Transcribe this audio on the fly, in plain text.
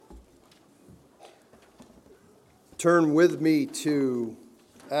Turn with me to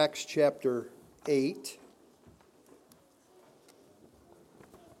Acts chapter 8.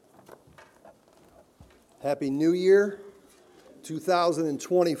 Happy New Year,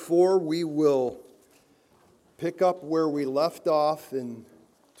 2024. We will pick up where we left off in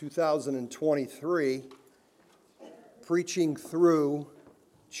 2023, preaching through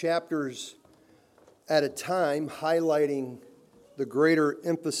chapters at a time, highlighting the greater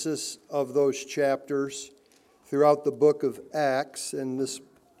emphasis of those chapters throughout the book of Acts. And this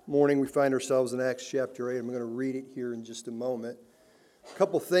morning we find ourselves in Acts chapter 8. I'm going to read it here in just a moment. A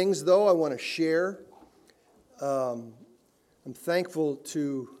couple things, though, I want to share. I'm thankful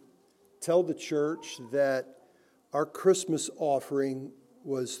to tell the church that our Christmas offering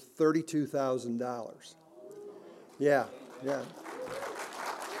was $32,000. Yeah.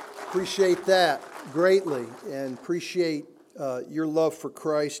 Appreciate that greatly, and appreciate your love for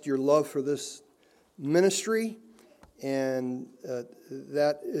Christ, your love for this ministry, and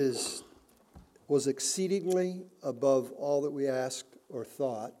that was exceedingly above all that we asked or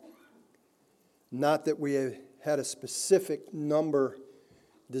thought. Not that we had a specific number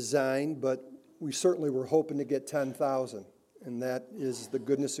designed, but we certainly were hoping to get 10,000, and that is the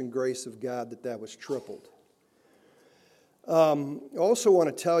goodness and grace of God that was tripled. I also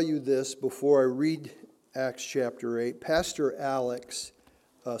want to tell you this before I read Acts chapter 8. Pastor Alex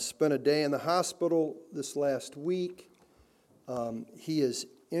spent a day in the hospital this last week. He has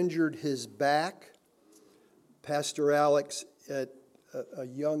injured his back. Pastor Alex, at a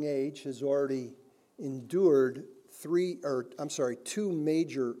young age, has already endured two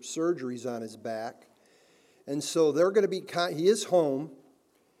major surgeries on his back. And so they're going to be, he is home,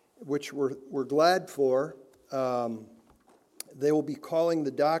 which we're glad for. They will be calling the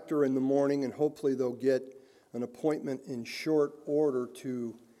doctor in the morning, and hopefully they'll get an appointment in short order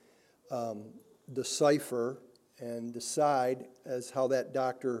to decipher and decide as how that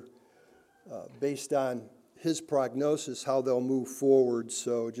doctor, based on his prognosis, how they'll move forward.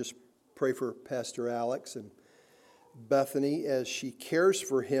 So just pray for Pastor Alex and Bethany as she cares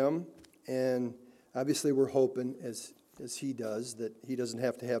for him. And obviously we're hoping, as he does, that he doesn't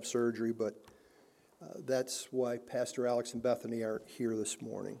have to have surgery, but that's why Pastor Alex and Bethany aren't here this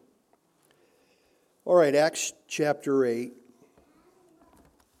morning. All right, Acts chapter 8.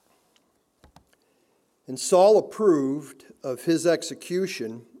 And Saul approved of his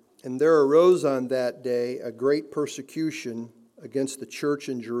execution, and there arose on that day a great persecution against the church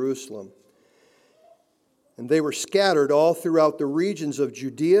in Jerusalem. And they were scattered all throughout the regions of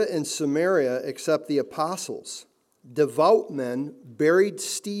Judea and Samaria, except the apostles. Devout men buried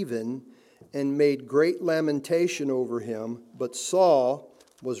Stephen and made great lamentation over him, but Saul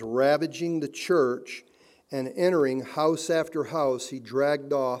was ravaging the church, and entering house after house, he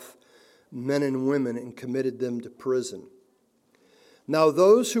dragged off men and women and committed them to prison. Now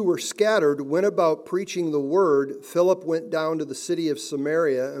those who were scattered went about preaching the word. Philip went down to the city of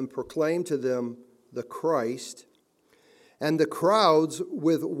Samaria and proclaimed to them the Christ. And the crowds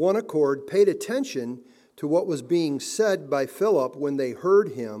with one accord paid attention to what was being said by Philip when they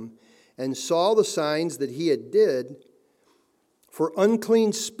heard him and saw the signs that he had did. For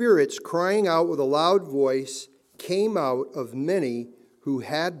unclean spirits, crying out with a loud voice, came out of many who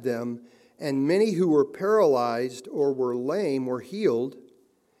had them, and many who were paralyzed or were lame were healed.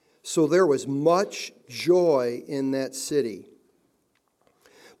 So there was much joy in that city.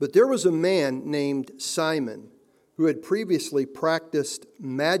 But there was a man named Simon who had previously practiced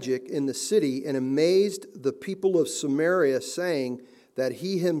magic in the city and amazed the people of Samaria, saying that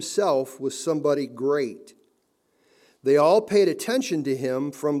he himself was somebody great. They all paid attention to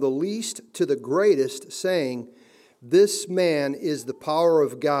him, from the least to the greatest, saying, "This man is the power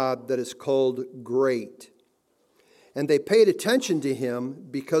of God that is called great." And they paid attention to him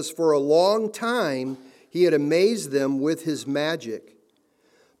because for a long time he had amazed them with his magic.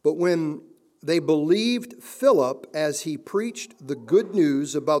 But when they believed Philip as he preached the good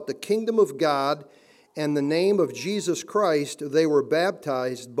news about the kingdom of God and the name of Jesus Christ, they were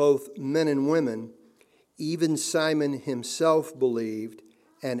baptized, both men and women. Even Simon himself believed,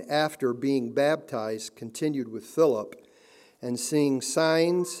 and after being baptized, continued with Philip. And seeing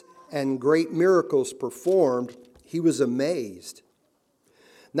signs and great miracles performed, he was amazed.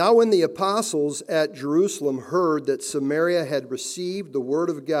 Now when the apostles at Jerusalem heard that Samaria had received the word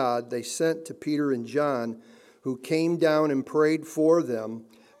of God, they sent to Peter and John, who came down and prayed for them,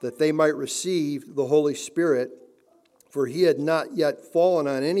 that they might receive the Holy Spirit, for he had not yet fallen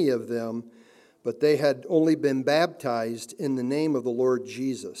on any of them, but they had only been baptized in the name of the Lord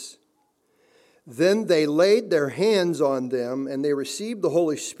Jesus. Then they laid their hands on them, and they received the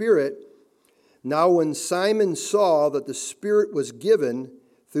Holy Spirit. Now when Simon saw that the Spirit was given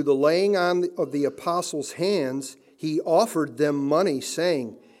through the laying on of the apostles' hands, he offered them money,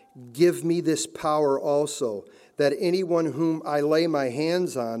 saying, "Give me this power also, that anyone whom I lay my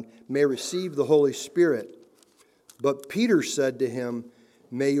hands on may receive the Holy Spirit." But Peter said to him,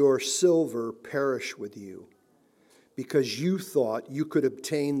 "May your silver perish with you, because you thought you could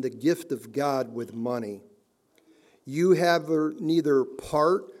obtain the gift of God with money. You have neither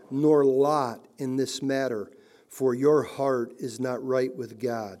part nor lot in this matter, for your heart is not right with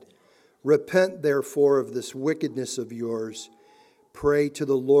God. Repent, therefore, of this wickedness of yours. Pray to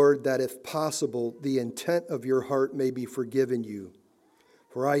the Lord that, if possible, the intent of your heart may be forgiven you.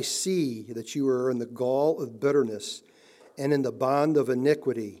 For I see that you are in the gall of bitterness and in the bond of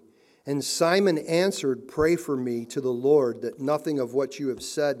iniquity." And Simon answered, "Pray for me to the Lord, that nothing of what you have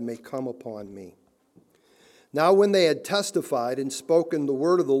said may come upon me." Now when they had testified and spoken the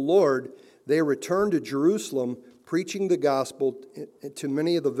word of the Lord, they returned to Jerusalem, preaching the gospel to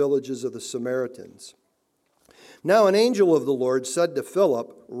many of the villages of the Samaritans. Now an angel of the Lord said to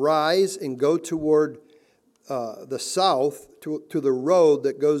Philip, "Rise and go toward the south to the road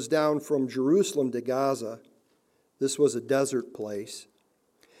that goes down from Jerusalem to Gaza." This was a desert place.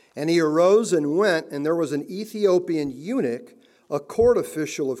 And he arose and went, and there was an Ethiopian eunuch, a court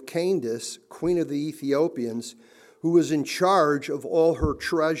official of Candace, queen of the Ethiopians, who was in charge of all her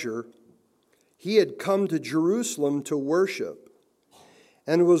treasure. He had come to Jerusalem to worship,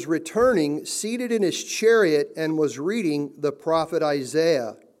 and was returning, seated in his chariot, and was reading the prophet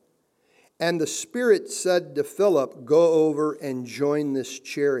Isaiah. And the Spirit said to Philip, "Go over and join this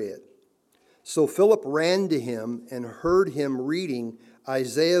chariot." So Philip ran to him and heard him reading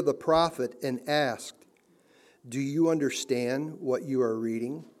Isaiah the prophet, and asked, "Do you understand what you are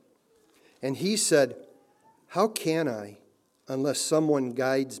reading?" And he said, "How can I, unless someone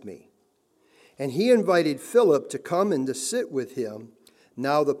guides me?" And he invited Philip to come and to sit with him.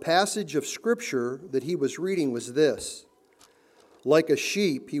 Now the passage of Scripture that he was reading was this: "Like a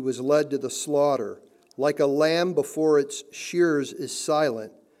sheep he was led to the slaughter, like a lamb before its shearers is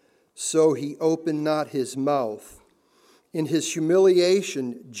silent, so he opened not his mouth. In his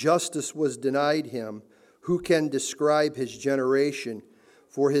humiliation justice was denied him. Who can describe his generation?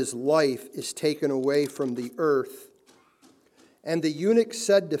 For his life is taken away from the earth." And the eunuch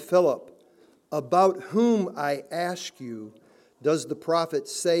said to Philip, "About whom, I ask you, does the prophet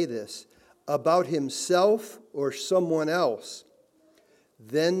say this? About himself or someone else?"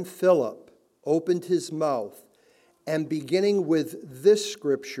 Then Philip opened his mouth, and beginning with this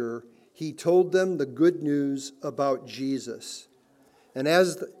scripture, he told them the good news about Jesus. And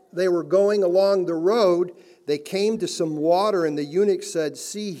as they were going along the road, they came to some water, and the eunuch said,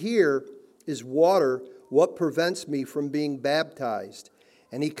 "See, here is water. What prevents me from being baptized?"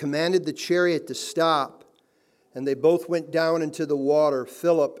 And he commanded the chariot to stop. And they both went down into the water,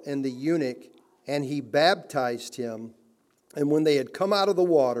 Philip and the eunuch, and he baptized him. And when they had come out of the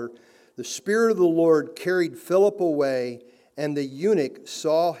water, the Spirit of the Lord carried Philip away, and the eunuch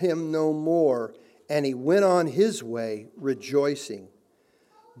saw him no more, and he went on his way rejoicing.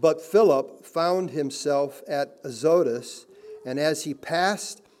 But Philip found himself at Azotus, and as he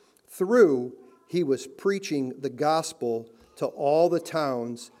passed through, he was preaching the gospel to all the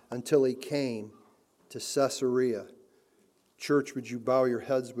towns until he came to Caesarea. Church, would you bow your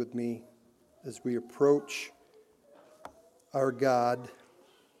heads with me as we approach our God?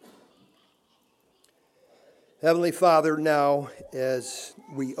 Heavenly Father, now as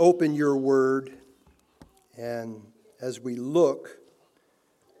we open your word and as we look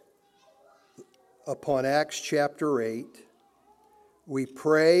upon Acts chapter 8, we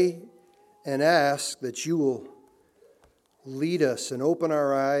pray and ask that you will lead us and open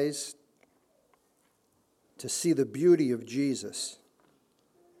our eyes to see the beauty of Jesus.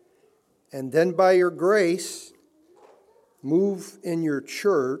 And then by your grace, move in your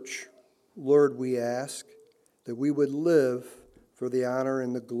church, Lord, we ask, that we would live for the honor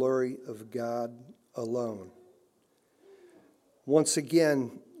and the glory of God alone. Once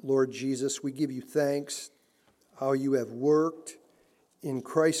again, Lord Jesus, we give you thanks how you have worked in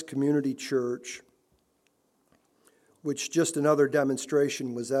Christ Community Church, which just another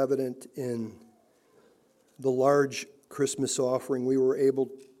demonstration was evident in the large Christmas offering we were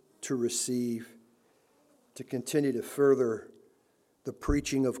able to receive to continue to further the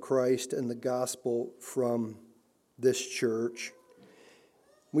preaching of Christ and the gospel from this church.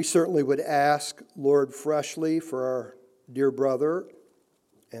 We certainly would ask, Lord, freshly for our dear brother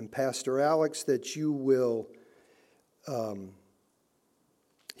and Pastor Alex, that you will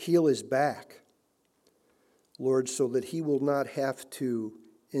heal his back, Lord, so that he will not have to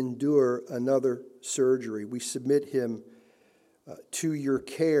endure another surgery. We submit him to your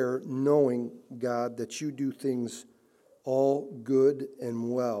care, knowing, God, that you do things all good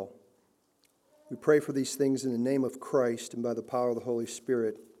and well. We pray for these things in the name of Christ and by the power of the Holy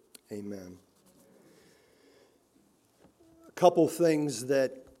Spirit. Amen. A couple things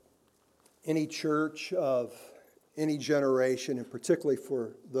that any church of any generation, and particularly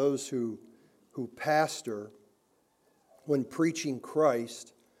for those who pastor, when preaching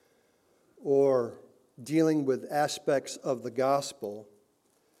Christ or dealing with aspects of the gospel,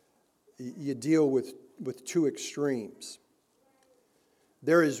 you deal with two extremes.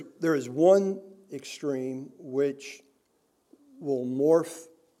 There is one extreme which will morph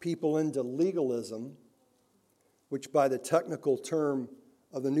people into legalism, which by the technical term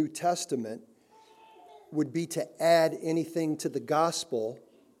of the New Testament would be to add anything to the gospel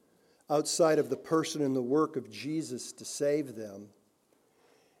outside of the person and the work of Jesus to save them.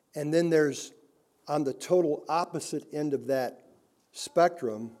 And then there's, on the total opposite end of that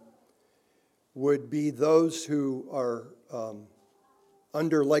spectrum, would be those who are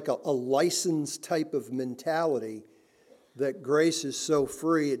under like a license type of mentality that grace is so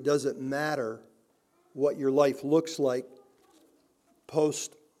free it doesn't matter what your life looks like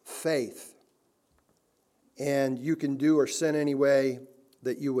post-faith. And you can do or sin any way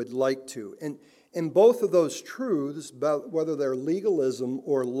that you would like to. And both of those truths, about whether they're legalism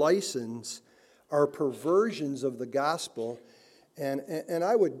or license, are perversions of the gospel. And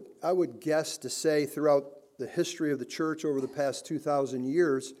I would guess to say throughout the history of the church over the past 2,000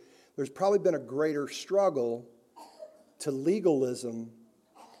 years, there's probably been a greater struggle to legalism,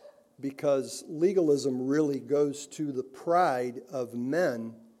 because legalism really goes to the pride of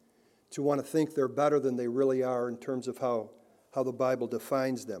men to want to think they're better than they really are in terms of how the Bible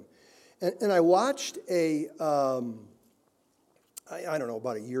defines them. And I watched I don't know,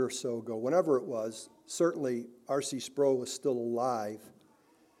 about a year or so ago, whenever it was, certainly R.C. Sproul was still alive.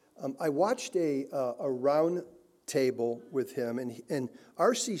 I watched a round table with him, and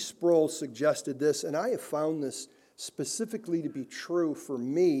R.C. Sproul suggested this, and I have found this specifically to be true for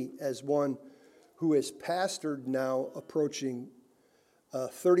me as one who has pastored now approaching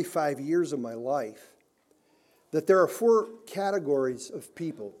 35 years of my life, that there are four categories of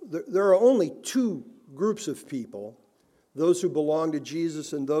people. There are only two groups of people, those who belong to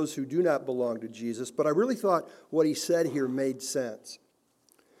Jesus and those who do not belong to Jesus, but I really thought what he said here made sense.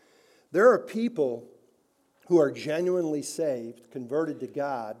 There are people who are genuinely saved, converted to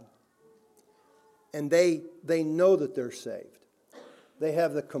God, and they know that they're saved. They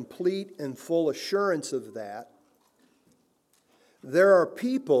have the complete and full assurance of that. There are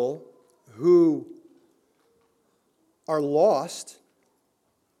people who are lost.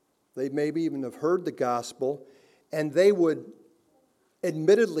 They maybe even have heard the gospel, and they would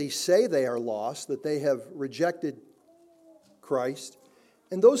admittedly say they are lost, that they have rejected Christ.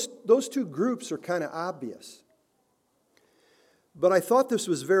 And those two groups are kind of obvious. But I thought this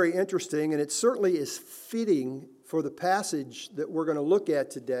was very interesting, and it certainly is fitting for the passage that we're going to look at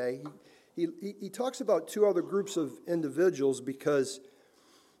today. He talks about two other groups of individuals because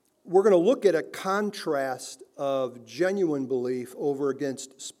we're going to look at a contrast of genuine belief over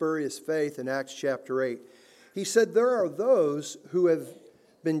against spurious faith in Acts chapter 8. He said there are those who have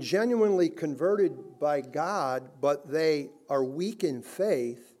been genuinely converted by God, but they are weak in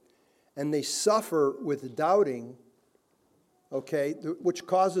faith, and they suffer with doubting, which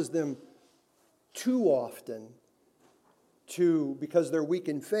causes them too often because they're weak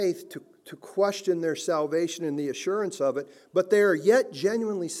in faith, to question their salvation and the assurance of it, but they are yet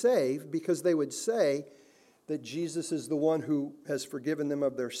genuinely saved because they would say that Jesus is the one who has forgiven them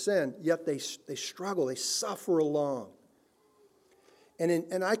of their sin, yet they struggle, they suffer along.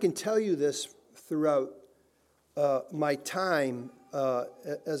 And I can tell you this throughout my time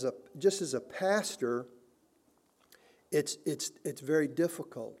as a pastor, it's very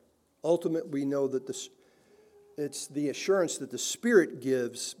difficult. Ultimately, we know that it's the assurance that the Spirit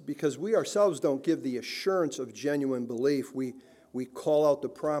gives, because we ourselves don't give the assurance of genuine belief. We call out the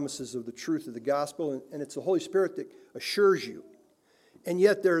promises of the truth of the gospel, and it's the Holy Spirit that assures you. And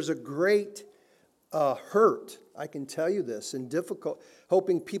yet there's a great hurt, I can tell you this, and difficult,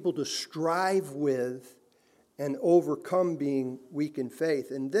 helping people to strive with and overcome being weak in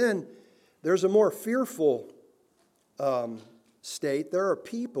faith. And then there's a more fearful state. There are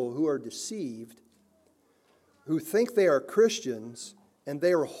people who are deceived, who think they are Christians, and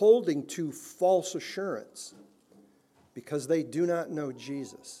they are holding to false assurance because they do not know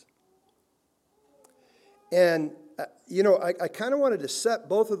Jesus. And, I kind of wanted to set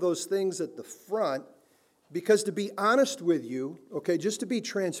both of those things at the front Because to be honest with you, okay, just to be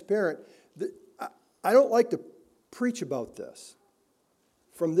transparent, I don't like to preach about this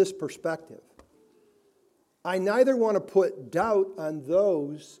from this perspective. I neither want to put doubt on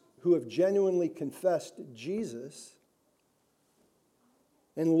those who have genuinely confessed Jesus,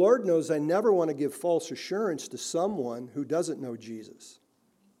 and Lord knows I never want to give false assurance to someone who doesn't know Jesus.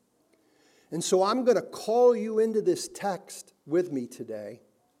 And so I'm going to call you into this text with me today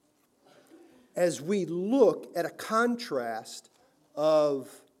as we look at a contrast of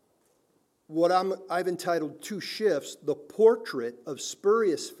what I've entitled Two Shifts, the portrait of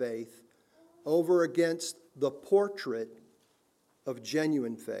spurious faith over against the portrait of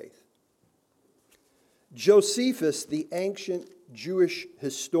genuine faith. Josephus, the ancient Jewish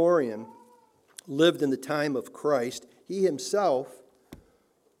historian, lived in the time of Christ. He himself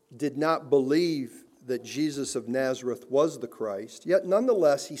did not believe that Jesus of Nazareth was the Christ. Yet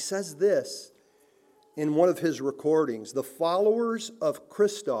nonetheless, he says this in one of his recordings: the followers of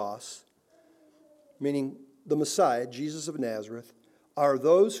Christos, meaning the Messiah, Jesus of Nazareth, are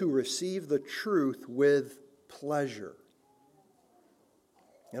those who receive the truth with pleasure.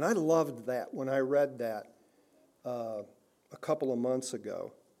 And I loved that when I read that a couple of months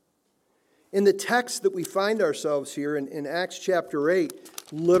ago. In the text that we find ourselves here in Acts chapter 8,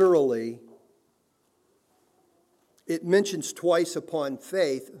 literally, it mentions twice upon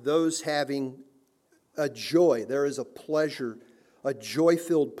faith those having a joy. There is a pleasure, a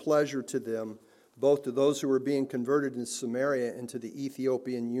joy-filled pleasure to them, both to those who were being converted in Samaria and to the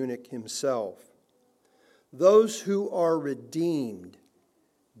Ethiopian eunuch himself. Those who are redeemed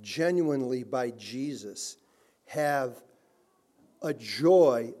genuinely by Jesus have a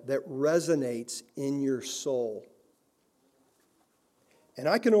joy that resonates in your soul. And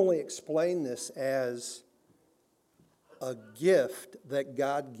I can only explain this as a gift that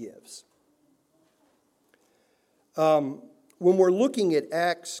God gives. When we're looking at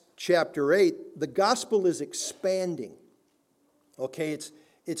Acts chapter 8, the gospel is expanding. Okay,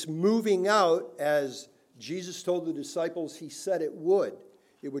 it's moving out as Jesus told the disciples he said it would.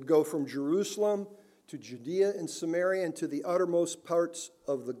 It would go from Jerusalem to Judea and Samaria and to the uttermost parts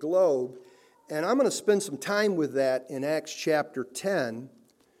of the globe. And I'm going to spend some time with that in Acts chapter 10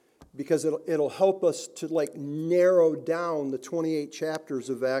 because it'll help us to narrow down the 28 chapters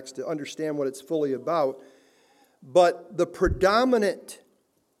of Acts to understand what it's fully about. But the predominant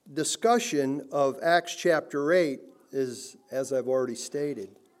discussion of Acts chapter 8 is, as I've already stated.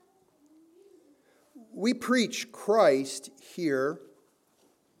 We preach Christ here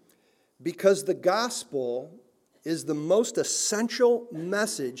because the gospel is the most essential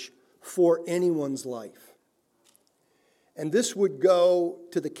message for anyone's life. And this would go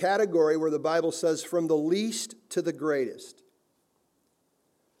to the category where the Bible says from the least to the greatest.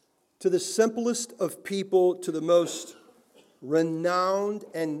 To the simplest of people, to the most renowned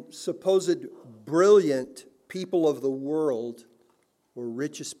and supposed brilliant people of the world, or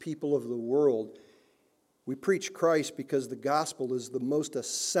richest people of the world, we preach Christ because the gospel is the most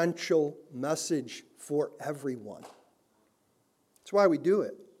essential message for everyone. That's why we do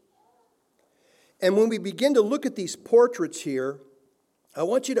it. And when we begin to look at these portraits here, I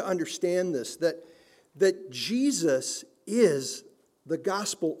want you to understand this, that Jesus is the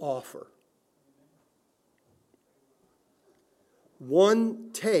gospel offer.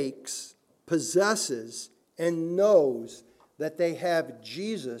 One takes, possesses, and knows that they have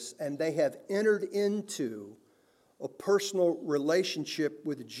Jesus and they have entered into a personal relationship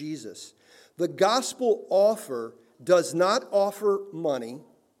with Jesus. The gospel offer does not offer money.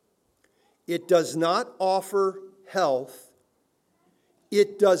 It does not offer health.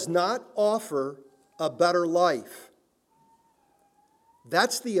 It does not offer a better life.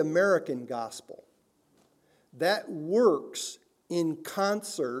 That's the American gospel. That works in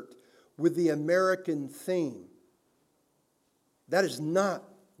concert with the American theme. That is not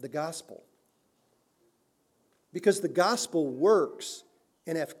the gospel. Because the gospel works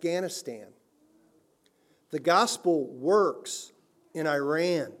in Afghanistan. The gospel works in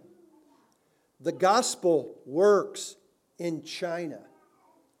Iran. The gospel works in China.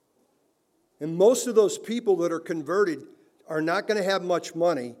 And most of those people that are converted are not going to have much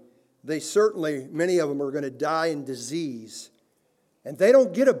money. They certainly, many of them are going to die in disease. And they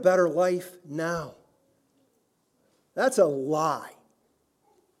don't get a better life now. That's a lie.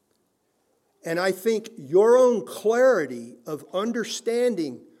 And I think your own clarity of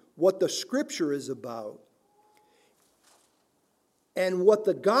understanding what the Scripture is about and what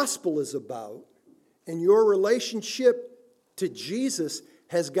the gospel is about and your relationship to Jesus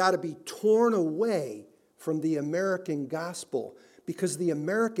has got to be torn away from the American gospel Because the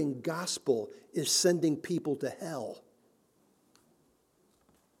American gospel is sending people to hell.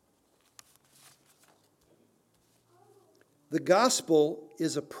 The gospel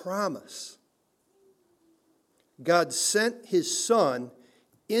is a promise. God sent his Son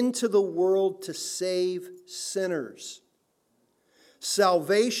into the world to save sinners.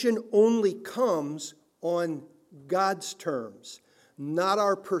 Salvation only comes on God's terms, not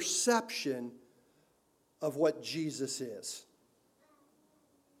our perception of what Jesus is.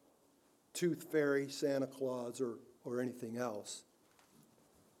 Tooth Fairy, Santa Claus, or anything else.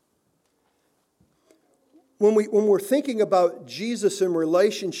 When we're thinking about Jesus in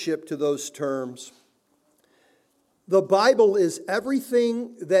relationship to those terms, the Bible is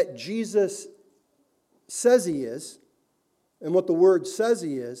everything that Jesus says he is, and what the Word says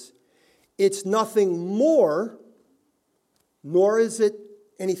he is. It's nothing more, nor is it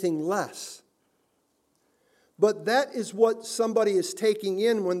anything less. But that is what somebody is taking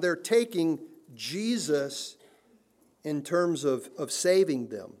in when they're taking Jesus in terms of saving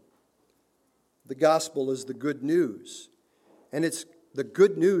them. The gospel is the good news. And it's the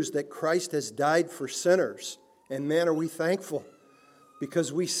good news that Christ has died for sinners. And man, are we thankful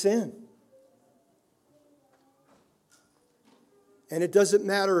because we sin. And it doesn't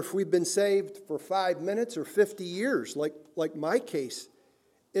matter if we've been saved for 5 minutes or 50 years, like my case.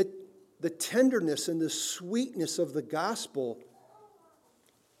 The tenderness and the sweetness of the gospel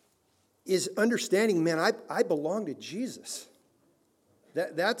is understanding, man, I belong to Jesus.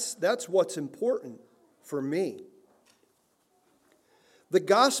 That's what's important for me. The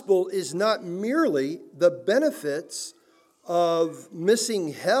gospel is not merely the benefits of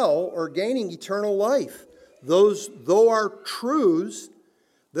missing hell or gaining eternal life. Those, though, are truths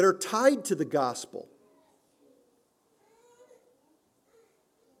that are tied to the gospel.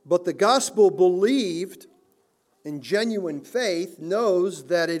 But the gospel believed in genuine faith knows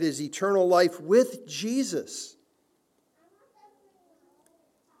that it is eternal life with Jesus.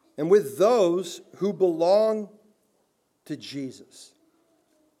 And with those who belong to Jesus.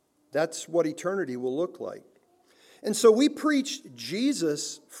 That's what eternity will look like. And so we preach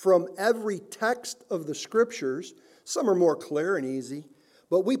Jesus from every text of the Scriptures. Some are more clear and easy.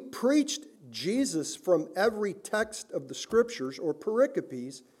 But we preached Jesus from every text of the Scriptures, or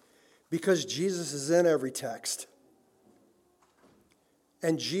pericopes, because Jesus is in every text.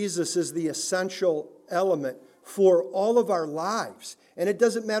 And Jesus is the essential element for all of our lives. And it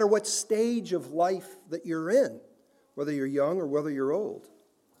doesn't matter what stage of life that you're in, whether you're young or whether you're old.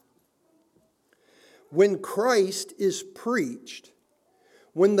 When Christ is preached,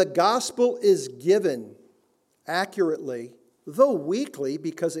 when the gospel is given accurately, though weakly,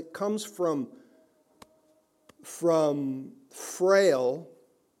 because it comes from frail,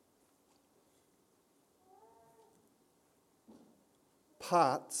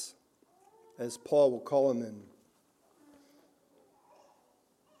 pots, as Paul will call them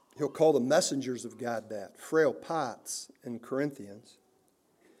he'll call the messengers of God that, frail pots in Corinthians.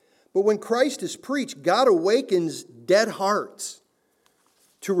 But when Christ is preached, God awakens dead hearts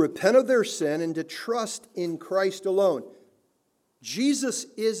to repent of their sin and to trust in Christ alone. Jesus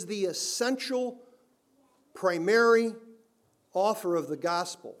is the essential, primary offer of the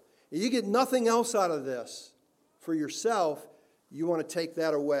gospel. If you get nothing else out of this for yourself, you want to take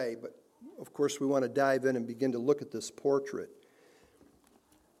that away. But, of course, we want to dive in and begin to look at this portrait.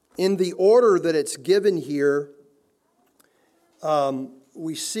 In the order that it's given here,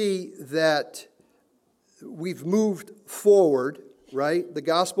 we see that we've moved forward, right? The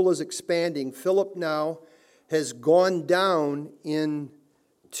gospel is expanding. Philip now has gone down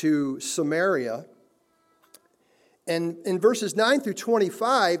into Samaria. And in verses 9 through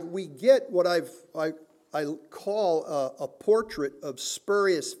 25, we get what I call a portrait of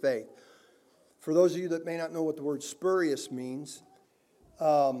spurious faith. For those of you that may not know what the word spurious means,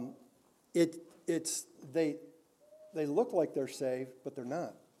 they look like they're saved, but they're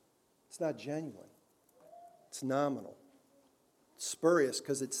not. It's not genuine. It's nominal. It's spurious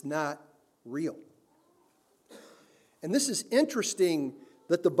because it's not real. And this is interesting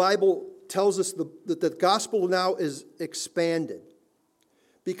that the Bible tells us that the gospel now is expanded.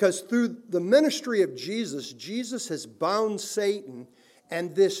 Because through the ministry of Jesus, Jesus has bound Satan,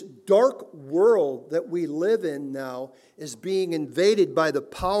 and this dark world that we live in now is being invaded by the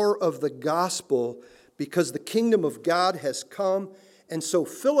power of the gospel because the kingdom of God has come. And so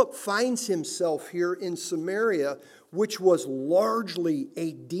Philip finds himself here in Samaria, which was largely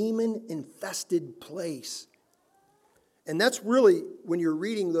a demon-infested place. And that's really, when you're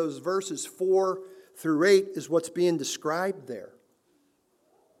reading those verses 4 through 8, is what's being described there.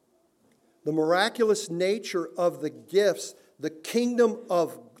 The miraculous nature of the gifts the kingdom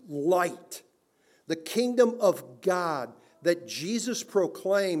of light, the kingdom of God that Jesus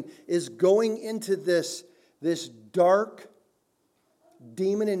proclaimed is going into this dark,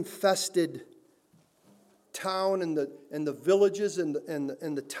 demon-infested town and the villages and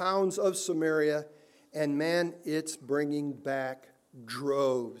the towns of Samaria. And man, it's bringing back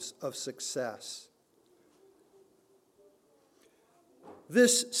droves of success.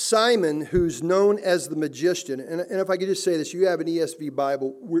 This Simon, who's known as the magician, and if I could just say this, you have an ESV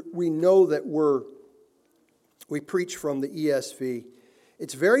Bible, we know that we preach from the ESV.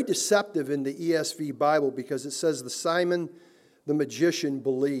 It's very deceptive in the ESV Bible because it says the Simon the magician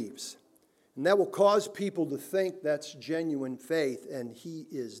believes. And that will cause people to think that's genuine faith, and he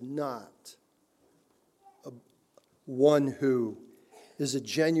is not one who is a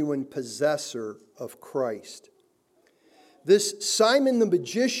genuine possessor of Christ. This Simon the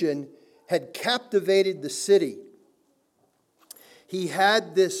magician had captivated the city. He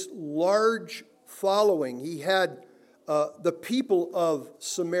had this large following. He had the people of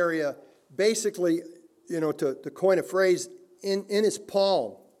Samaria basically, to coin a phrase, in his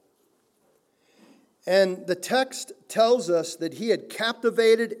palm. And the text tells us that he had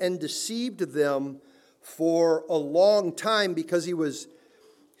captivated and deceived them for a long time because he was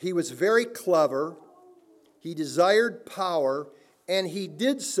very clever. He desired power, and he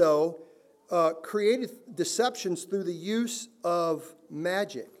did so, created deceptions through the use of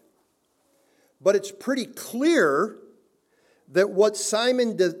magic. But it's pretty clear that what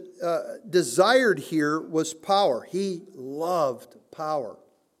Simon desired here was power. He loved power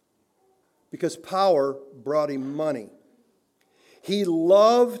because power brought him money. He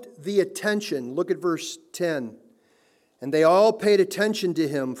loved the attention. Look at verse 10. And they all paid attention to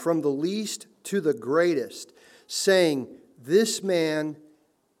him from the least to the greatest, saying, "This man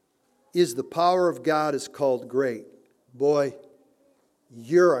is the power of God is called great." Boy,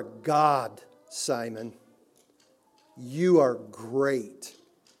 you're a god, Simon. You are great.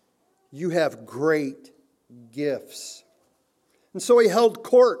 You have great gifts. And so he held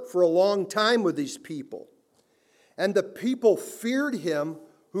court for a long time with these people. And the people feared him,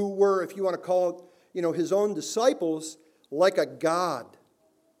 who were, if you want to call it, his own disciples, like a god.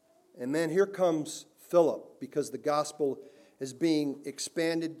 And then here comes Philip, because the gospel is being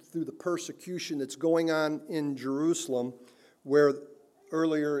expanded through the persecution that's going on in Jerusalem, where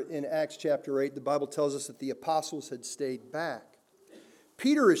earlier in Acts chapter 8, the Bible tells us that the apostles had stayed back.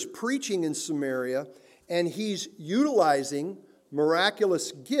 Peter is preaching in Samaria, and he's utilizing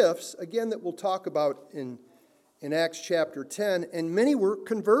miraculous gifts, again, that we'll talk about in Acts chapter 10, and many were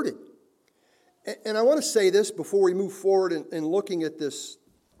converted. And I want to say this before we move forward in looking at this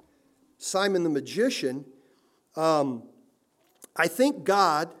Simon the magician. I think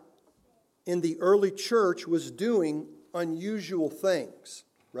God in the early church was doing unusual things,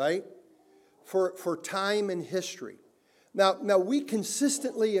 right? For time and history. Now we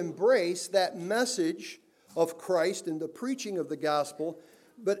consistently embrace that message of Christ and the preaching of the gospel.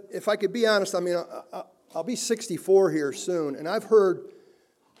 But if I could be honest, I'll be 64 here soon, and I've heard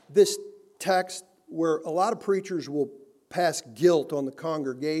this text where a lot of preachers will pass guilt on the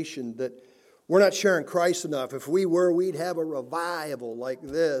congregation that we're not sharing Christ enough. If we were, we'd have a revival like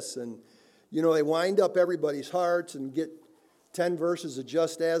this. And, they wind up everybody's hearts and get 10 verses of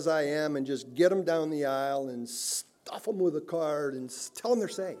Just As I Am and just get them down the aisle and stuff them with a card and tell them they're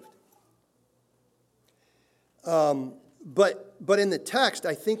saved. But in the text,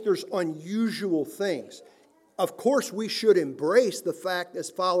 I think there's unusual things. Of course, we should embrace the fact as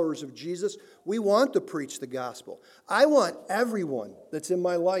followers of Jesus, we want to preach the gospel. I want everyone that's in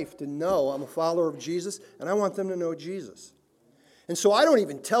my life to know I'm a follower of Jesus, and I want them to know Jesus. And so I don't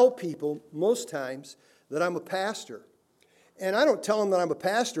even tell people most times that I'm a pastor. And I don't tell them that I'm a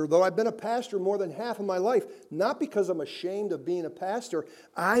pastor, though I've been a pastor more than half of my life, not because I'm ashamed of being a pastor.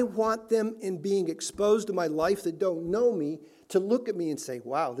 I want them, in being exposed to my life that don't know me, to look at me and say,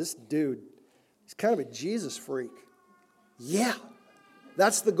 wow, this dude, he's kind of a Jesus freak. Yeah,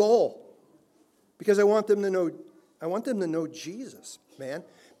 that's the goal. Because I want them to know Jesus, man.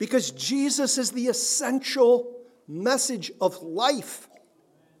 Because Jesus is the essential message of life.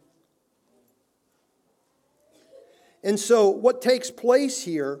 And so what takes place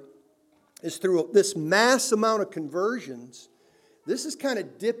here is through this mass amount of conversions, this is kind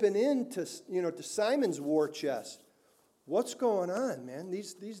of dipping into, to Simon's war chest. What's going on, man?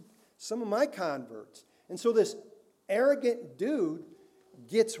 These some of my converts. And so this arrogant dude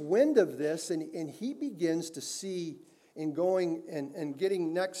gets wind of this, and he begins to see in going and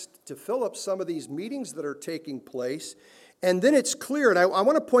getting next to Philip some of these meetings that are taking place. And then it's clear, and I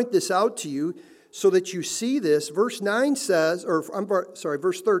want to point this out to you, so that you see this. Verse 9 says,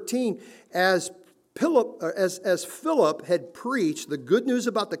 verse 13, as Philip had preached the good news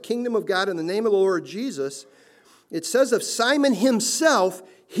about the kingdom of God in the name of the Lord Jesus, it says of Simon himself,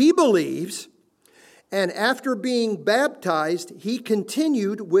 he believes, and after being baptized, he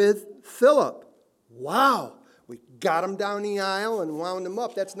continued with Philip. Wow, we got him down the aisle and wound him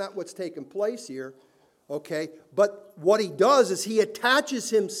up. That's not what's taking place here, okay? But what he does is he attaches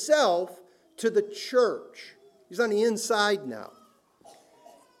himself to the church. He's on the inside now.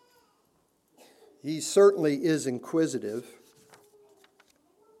 He certainly is inquisitive.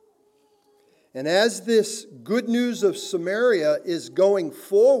 And as this good news of Samaria is going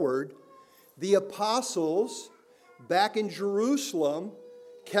forward, the apostles back in Jerusalem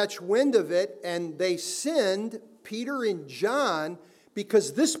catch wind of it, and they send Peter and John,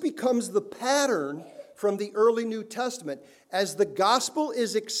 because this becomes the pattern from the early New Testament. As the gospel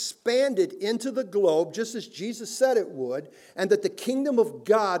is expanded into the globe, just as Jesus said it would, and that the kingdom of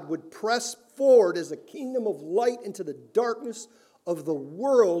God would press forward as a kingdom of light into the darkness of the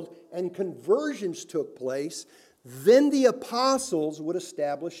world, and conversions took place, then the apostles would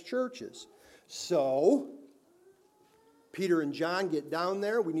establish churches. So, Peter and John get down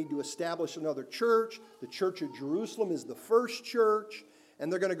there. We need to establish another church. The church of Jerusalem is the first church.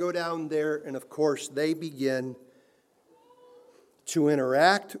 And they're going to go down there. And of course, they begin to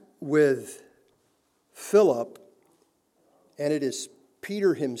interact with Philip. And it is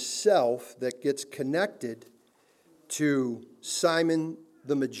Peter himself that gets connected to Simon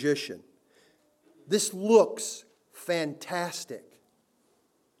the magician. This looks fantastic.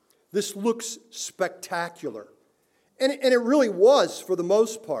 This looks spectacular. And it really was for the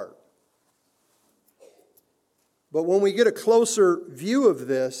most part. But when we get a closer view of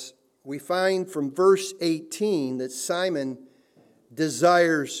this, we find from verse 18 that Simon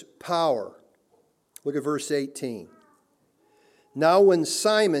desires power. Look at verse 18. Now when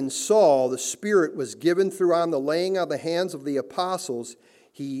Simon saw the Spirit was given through on the laying on the hands of the apostles,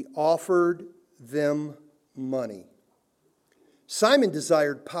 he offered them money. Simon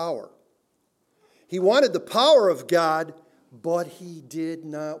desired power. He wanted the power of God, but he did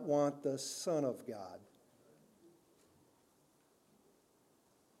not want the Son of God.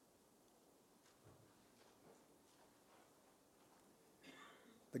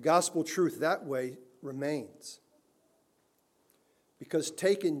 The gospel truth that way remains. Because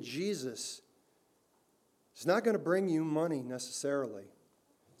taking Jesus is not going to bring you money necessarily.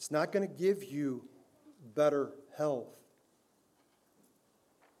 It's not going to give you better health.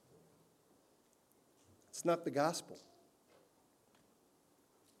 It's not the gospel.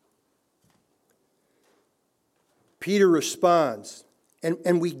 Peter responds,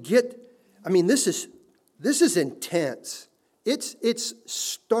 and we get, this is intense. It's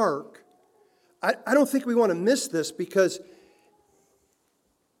stark. I don't think we want to miss this, because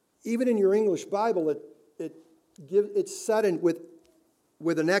even in your English Bible, it's set in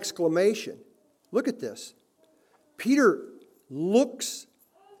with an exclamation. Look at this. Peter looks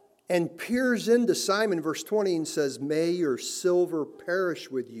and peers into Simon, verse 20, and says, "May your silver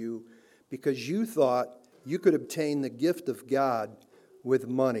perish with you, because you thought you could obtain the gift of God with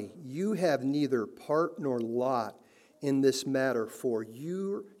money. You have neither part nor lot in this matter, for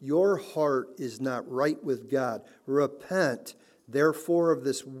your heart is not right with God. Repent, therefore, of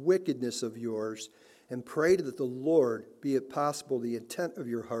this wickedness of yours, and pray that the Lord, be it possible, the intent of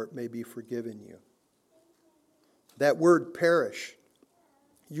your heart may be forgiven you." That word perish,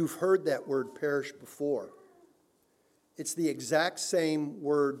 you've heard that word perish before. It's the exact same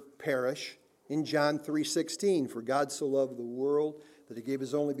word perish in John 3:16. For God so loved the world that he gave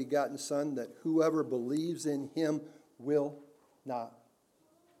his only begotten Son, that whoever believes in him will not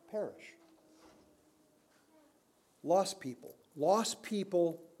perish. Lost people. Lost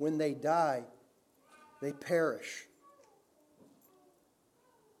people, when they die, they perish.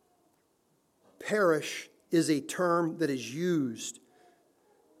 Perish is a term that is used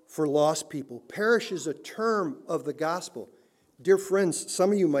for lost people. Perish is a term of the gospel. Dear friends,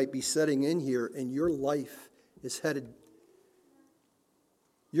 some of you might be sitting in here and your life is headed,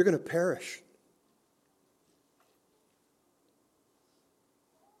 you're going to perish.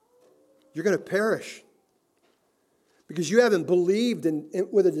 You're going to perish because you haven't believed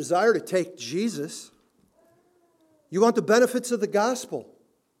with a desire to take Jesus. You want the benefits of the gospel.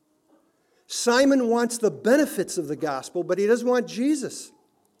 Simon wants the benefits of the gospel, but he doesn't want Jesus.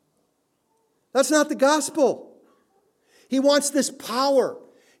 That's not the gospel. He wants this power.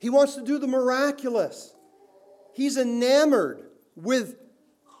 He wants to do the miraculous. He's enamored with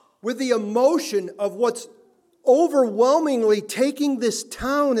the emotion of what's overwhelmingly taking this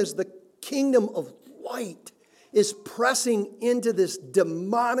town as the kingdom of light is pressing into this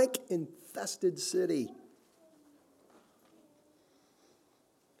demonic infested city.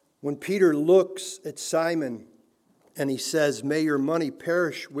 When Peter looks at Simon and he says, "May your money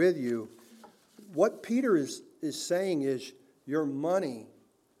perish with you," what Peter is saying is, your money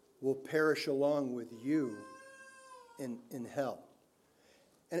will perish along with you in hell.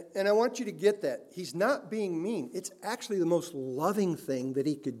 And I want you to get that. He's not being mean. It's actually the most loving thing that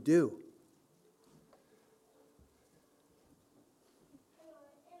he could do.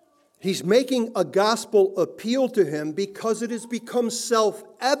 He's making a gospel appeal to him because it has become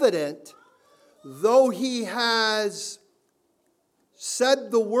self-evident, though he has said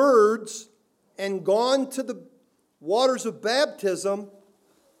the words and gone to the waters of baptism,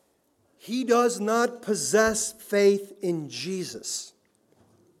 he does not possess faith in Jesus.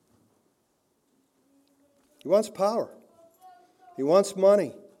 He wants power. He wants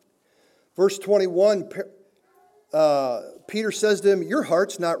money. Verse 21, Peter says to him, "Your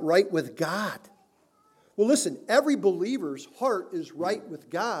heart's not right with God." Well, listen, every believer's heart is right with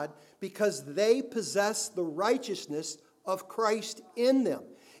God because they possess the righteousness of Christ in them.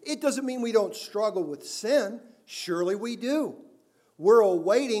 It doesn't mean we don't struggle with sin. Surely we do. We're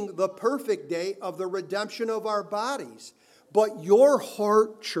awaiting the perfect day of the redemption of our bodies. But your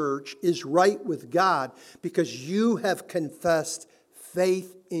heart, church, is right with God because you have confessed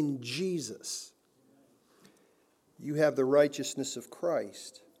faith in Jesus. You have the righteousness of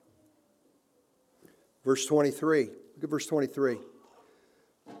Christ. Verse 23. Look at verse 23.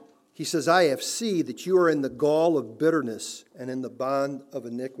 He says, "I have seen that you are in the gall of bitterness and in the bond of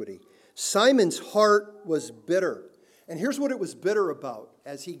iniquity." Simon's heart was bitter. And here's what it was bitter about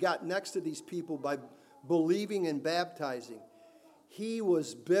as he got next to these people by believing and baptizing. He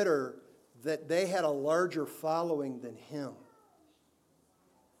was bitter that they had a larger following than him.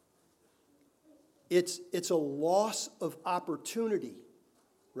 It's a loss of opportunity,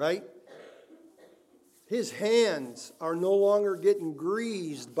 right? His hands are no longer getting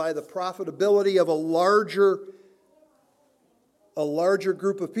greased by the profitability of a larger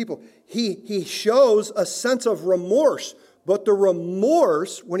group of people. He shows a sense of remorse, but the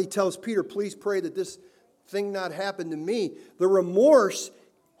remorse, when he tells Peter, "Please pray that this thing not happen to me," the remorse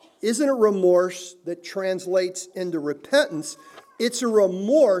isn't a remorse that translates into repentance. It's a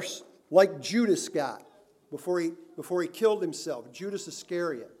remorse like Judas got before he killed himself, Judas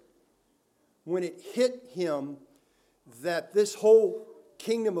Iscariot. When it hit him that this whole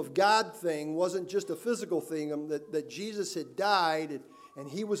kingdom of God thing wasn't just a physical thing, that Jesus had died and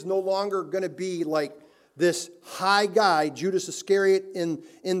he was no longer going to be like this high guy, Judas Iscariot,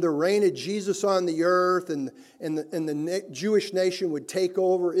 in the reign of Jesus on the earth, and the Jewish nation would take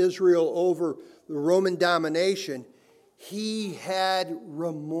over Israel over the Roman domination. He had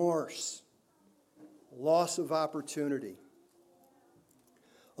remorse, loss of opportunity.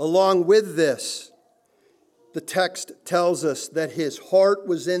 Along with this, the text tells us that his heart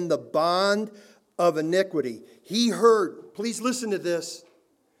was in the bond of iniquity. He heard, please listen to this,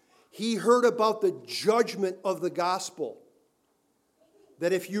 he heard about the judgment of the gospel,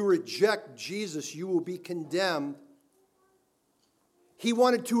 that if you reject Jesus, you will be condemned. He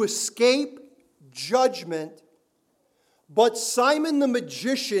wanted to escape judgment, but Simon the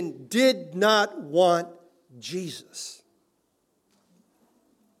magician did not want Jesus.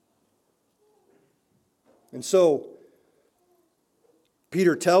 And so,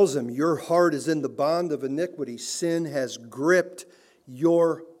 Peter tells him, your heart is in the bond of iniquity. Sin has gripped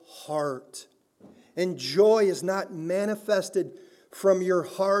your heart. And joy is not manifested from your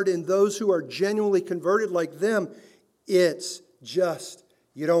heart in those who are genuinely converted like them. It's just,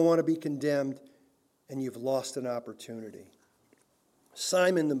 you don't want to be condemned and you've lost an opportunity.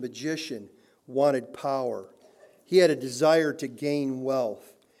 Simon the magician wanted power. He had a desire to gain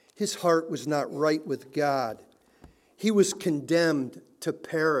wealth. His heart was not right with God. He was condemned to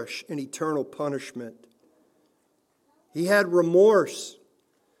perish in eternal punishment. He had remorse,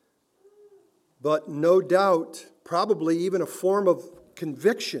 but no doubt, probably even a form of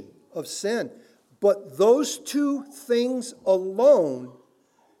conviction of sin. But those two things alone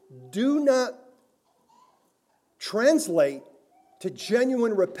do not translate to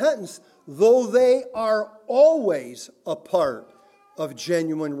genuine repentance, though they are always a part of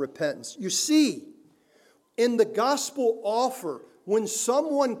genuine repentance. You see, in the gospel offer, when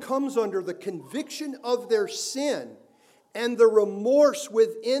someone comes under the conviction of their sin and the remorse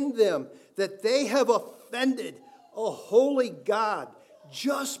within them that they have offended a holy God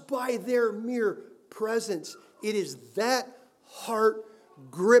just by their mere presence, it is that heart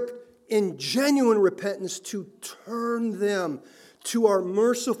gripped in genuine repentance to turn them to our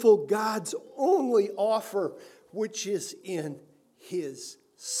merciful God's only offer, which is in His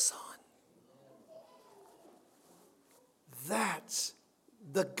Son. That's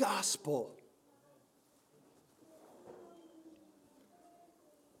the gospel.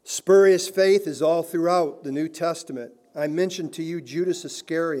 Spurious faith is all throughout the New Testament. I mentioned to you Judas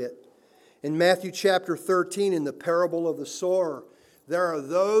Iscariot. In Matthew chapter 13, in the parable of the sower, there are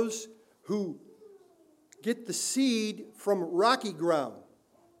those who get the seed from rocky ground.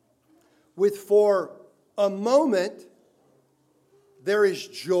 With for a moment, there is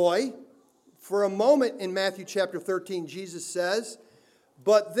joy. For a moment in Matthew chapter 13, Jesus says,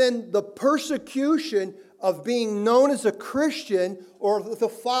 but then the persecution of being known as a Christian, or the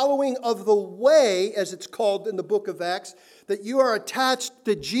following of the way, as it's called in the book of Acts, that you are attached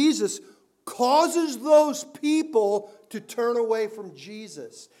to Jesus, causes those people to turn away from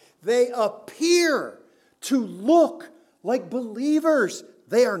Jesus. They appear to look like believers.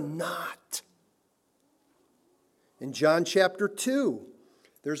 They are not. In John chapter 2,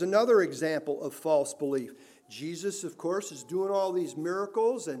 there's another example of false belief. Jesus, of course, is doing all these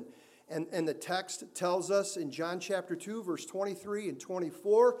miracles, and the text tells us in John chapter 2, verse 23 and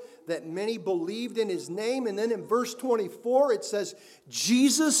 24, that many believed in His name. And then in verse 24, it says,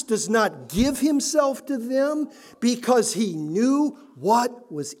 Jesus does not give Himself to them because He knew what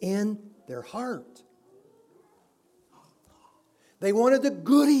was in their heart. They wanted the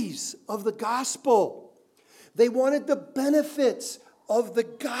goodies of the gospel. They wanted the benefits of the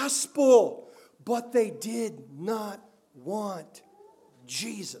gospel, but they did not want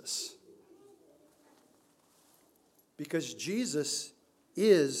Jesus. Because Jesus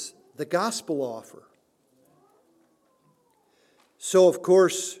is the gospel offer. So, of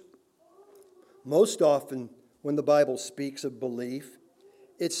course, most often when the Bible speaks of belief,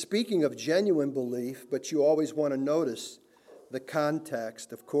 it's speaking of genuine belief, but you always want to notice the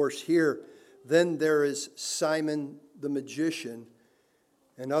context. Of course, here, then there is Simon the magician.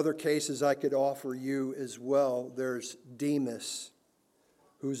 In other cases I could offer you as well, there's Demas,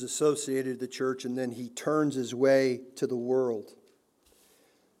 who's associated with the church, and then he turns his way to the world.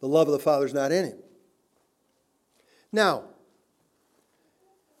 The love of the Father's not in him. Now,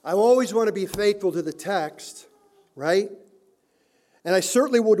 I always want to be faithful to the text, right? And I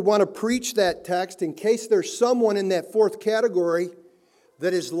certainly would want to preach that text in case there's someone in that fourth category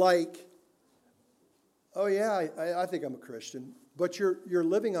that is like, oh yeah, I think I'm a Christian, but you're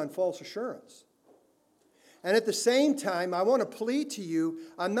living on false assurance. And at the same time, I want to plead to you,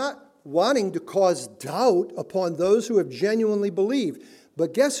 I'm not wanting to cause doubt upon those who have genuinely believed.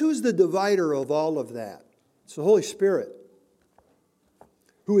 But guess who's the divider of all of that? It's the Holy Spirit,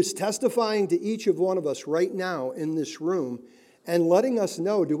 who is testifying to each of one of us right now in this room and letting us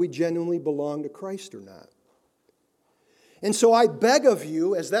know, do we genuinely belong to Christ or not? And so I beg of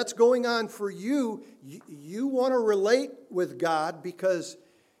you, as that's going on for you, you want to relate with God because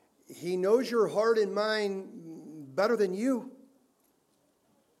He knows your heart and mind better than you.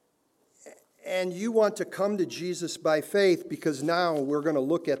 And you want to come to Jesus by faith because now we're going to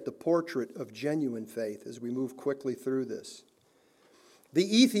look at the portrait of genuine faith as we move quickly through this.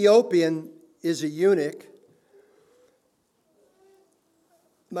 The Ethiopian is a eunuch.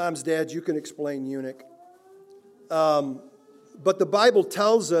 Moms, dads, you can explain eunuch. But the Bible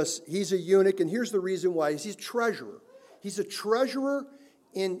tells us he's a eunuch, and here's the reason why. He's a treasurer. He's a treasurer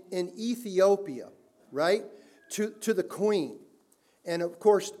in Ethiopia, right? To the queen. And of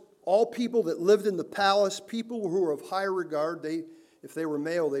course, all people that lived in the palace, people who were of high regard, if they were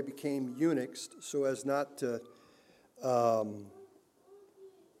male, they became eunuchs so as not to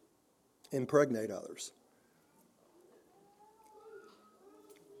impregnate others.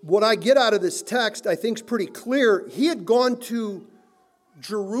 What I get out of this text, I think, is pretty clear. He had gone to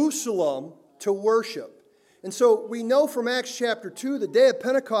Jerusalem to worship. And so we know from Acts chapter 2, the day of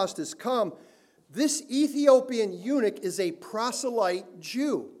Pentecost has come. This Ethiopian eunuch is a proselyte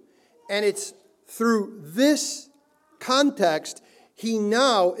Jew. And it's through this context, he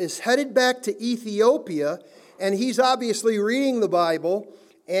now is headed back to Ethiopia, and he's obviously reading the Bible,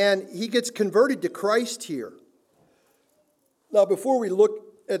 and he gets converted to Christ here. Now, before we look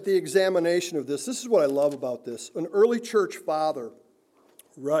at the examination of this is what I love about this. An early church father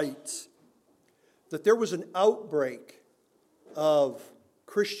writes that there was an outbreak of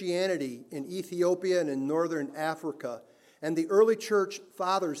Christianity in Ethiopia and in northern Africa. And the early church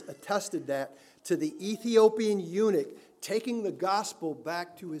fathers attested that to the Ethiopian eunuch taking the gospel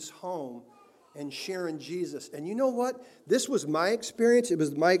back to his home and sharing Jesus. And you know what? This was my experience. It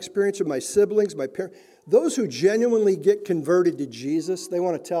was my experience of my siblings, my parents. Those who genuinely get converted to Jesus, they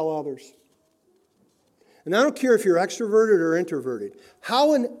want to tell others. And I don't care if you're extroverted or introverted.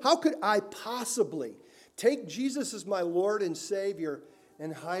 How could I possibly take Jesus as my Lord and Savior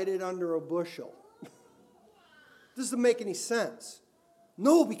and hide it under a bushel? Doesn't make any sense.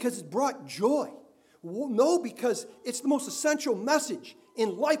 No, because it brought joy. No, because it's the most essential message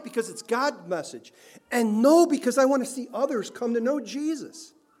in life, because it's God's message. And no, because I want to see others come to know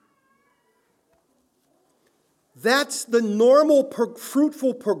Jesus. That's the normal,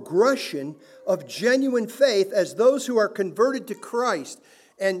 fruitful progression of genuine faith as those who are converted to Christ.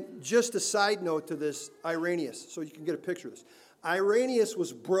 And just a side note to this, Irenaeus, so you can get a picture of this. Irenaeus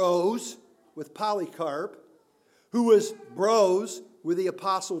was bros with Polycarp, who was bros with the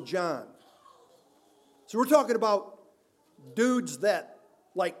Apostle John. So we're talking about dudes that,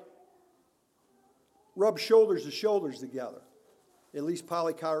 like, rub shoulders to shoulders together. At least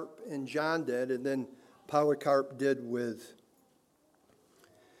Polycarp and John did, and then Polycarp did with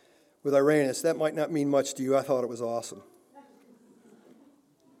Irenaeus. That might not mean much to you. I thought it was awesome.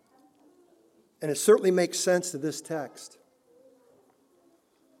 And it certainly makes sense to this text.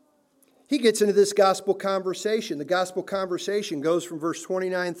 He gets into this gospel conversation. The gospel conversation goes from verse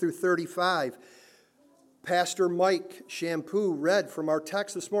 29 through 35. Pastor Mike Shampoo read from our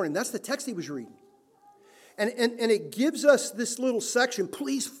text this morning. That's the text he was reading. And it gives us this little section.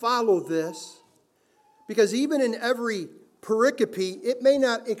 Please follow this. Because even in every pericope, it may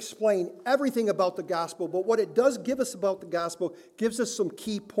not explain everything about the gospel, but what it does give us about the gospel gives us some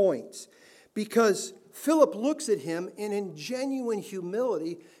key points. Because Philip looks at him and in genuine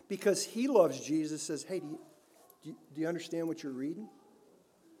humility, because he loves Jesus, says, hey, do you understand what you're reading?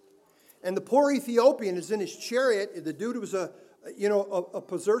 And the poor Ethiopian is in his chariot. The dude was a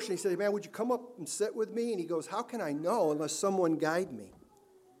possession. He said, man, would you come up and sit with me? And he goes, how can I know unless someone guide me?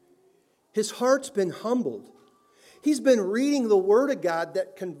 His heart's been humbled. He's been reading the Word of God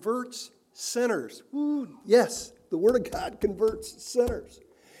that converts sinners. Ooh, yes, the Word of God converts sinners.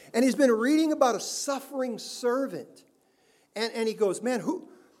 And he's been reading about a suffering servant. And he goes, man, who?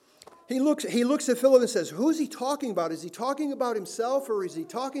 He looks at Philip and says, who's he talking about? Is he talking about himself or is he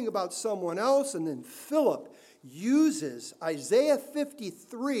talking about someone else? And then Philip uses Isaiah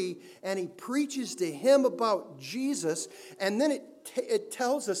 53 and he preaches to him about Jesus. And then it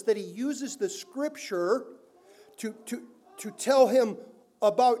tells us that he uses the scripture to tell him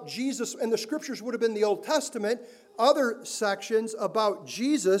about Jesus. And the scriptures would have been the Old Testament, other sections about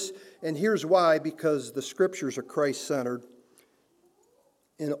Jesus. And here's why, because the scriptures are Christ-centered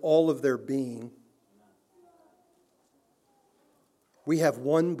in all of their being. We have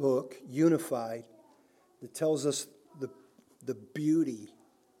one book, unified, that tells us the beauty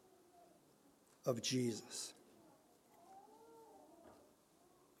of Jesus.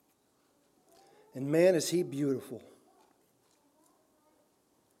 And man, is he beautiful.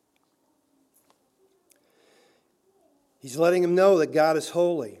 He's letting him know that God is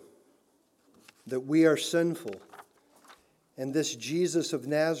holy, that we are sinful, and this Jesus of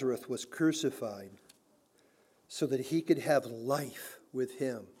Nazareth was crucified so that he could have life with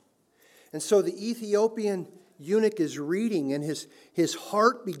him. And so the Ethiopian eunuch is reading, and his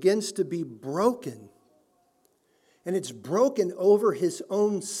heart begins to be broken. And it's broken over his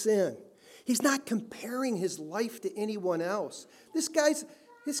own sin. He's not comparing his life to anyone else. This guy's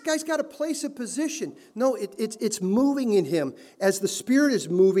got a place of position. No, it's moving in him as the Spirit is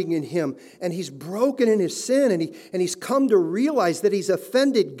moving in him. And he's broken in his sin, and he's come to realize that he's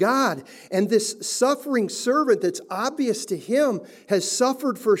offended God. And this suffering servant that's obvious to him has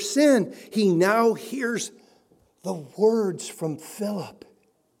suffered for sin. He now hears the words from Philip.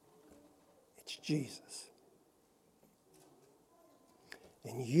 It's Jesus.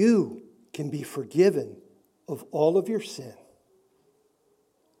 And you can be forgiven of all of your sin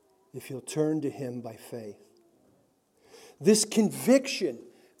if you'll turn to him by faith. This conviction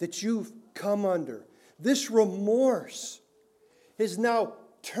that you've come under, this remorse, is now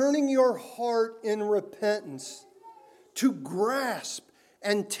turning your heart in repentance to grasp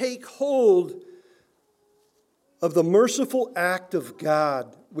and take hold of the merciful act of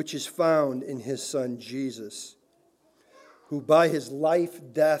God which is found in his Son Jesus, who by his life,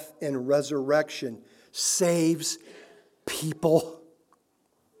 death, and resurrection saves people.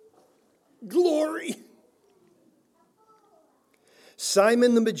 Glory!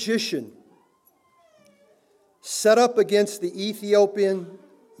 Simon the magician set up against the Ethiopian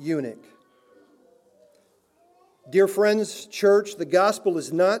eunuch. Dear friends, church, the gospel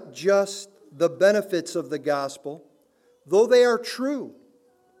is not just the benefits of the gospel, though they are true.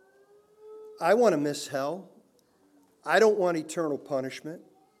 I want to miss hell. I don't want eternal punishment.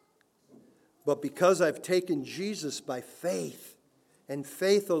 But because I've taken Jesus by faith and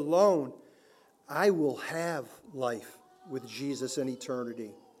faith alone, I will have life with Jesus in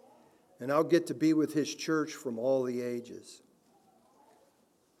eternity. And I'll get to be with His church from all the ages.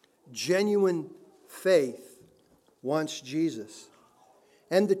 Genuine faith wants Jesus.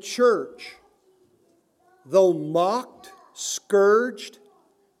 And the church, though mocked, scourged,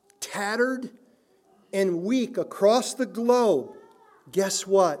 tattered, and weak across the globe, guess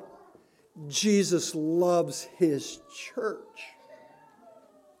what? Jesus loves His church.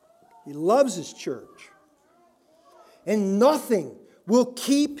 He loves His church. And nothing will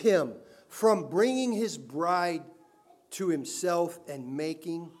keep Him from bringing His bride to Himself and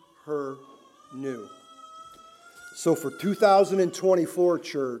making her new. So for 2024,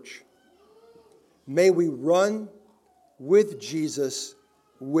 church, may we run with Jesus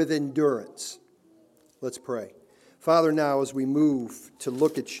with endurance. Let's pray. Father, now as we move to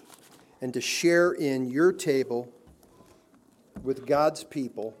look at and to share in your table with God's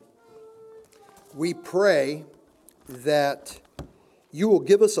people, we pray that you will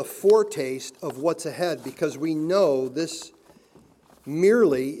give us a foretaste of what's ahead, because we know this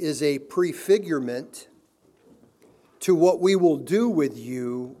merely is a prefigurement to what we will do with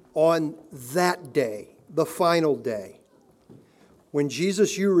you on that day, the final day. When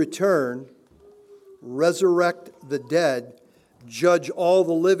Jesus, you return, resurrect the dead, judge all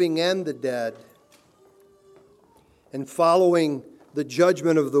the living and the dead, and following the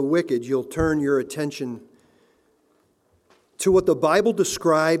judgment of the wicked, you'll turn your attention to what the Bible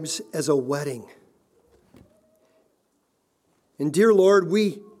describes as a wedding. And dear Lord,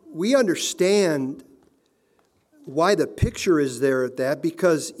 we understand why the picture is there at that,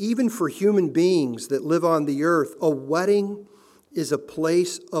 because even for human beings that live on the earth, a wedding is a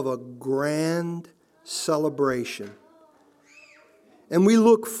place of a grand celebration. And we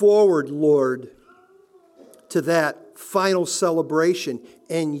look forward, Lord, to that final celebration.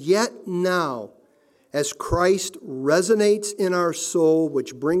 And yet now, as Christ resonates in our soul,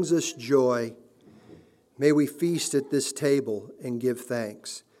 which brings us joy, may we feast at this table and give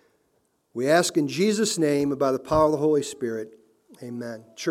thanks. We ask in Jesus' name, by the power of the Holy Spirit. Amen.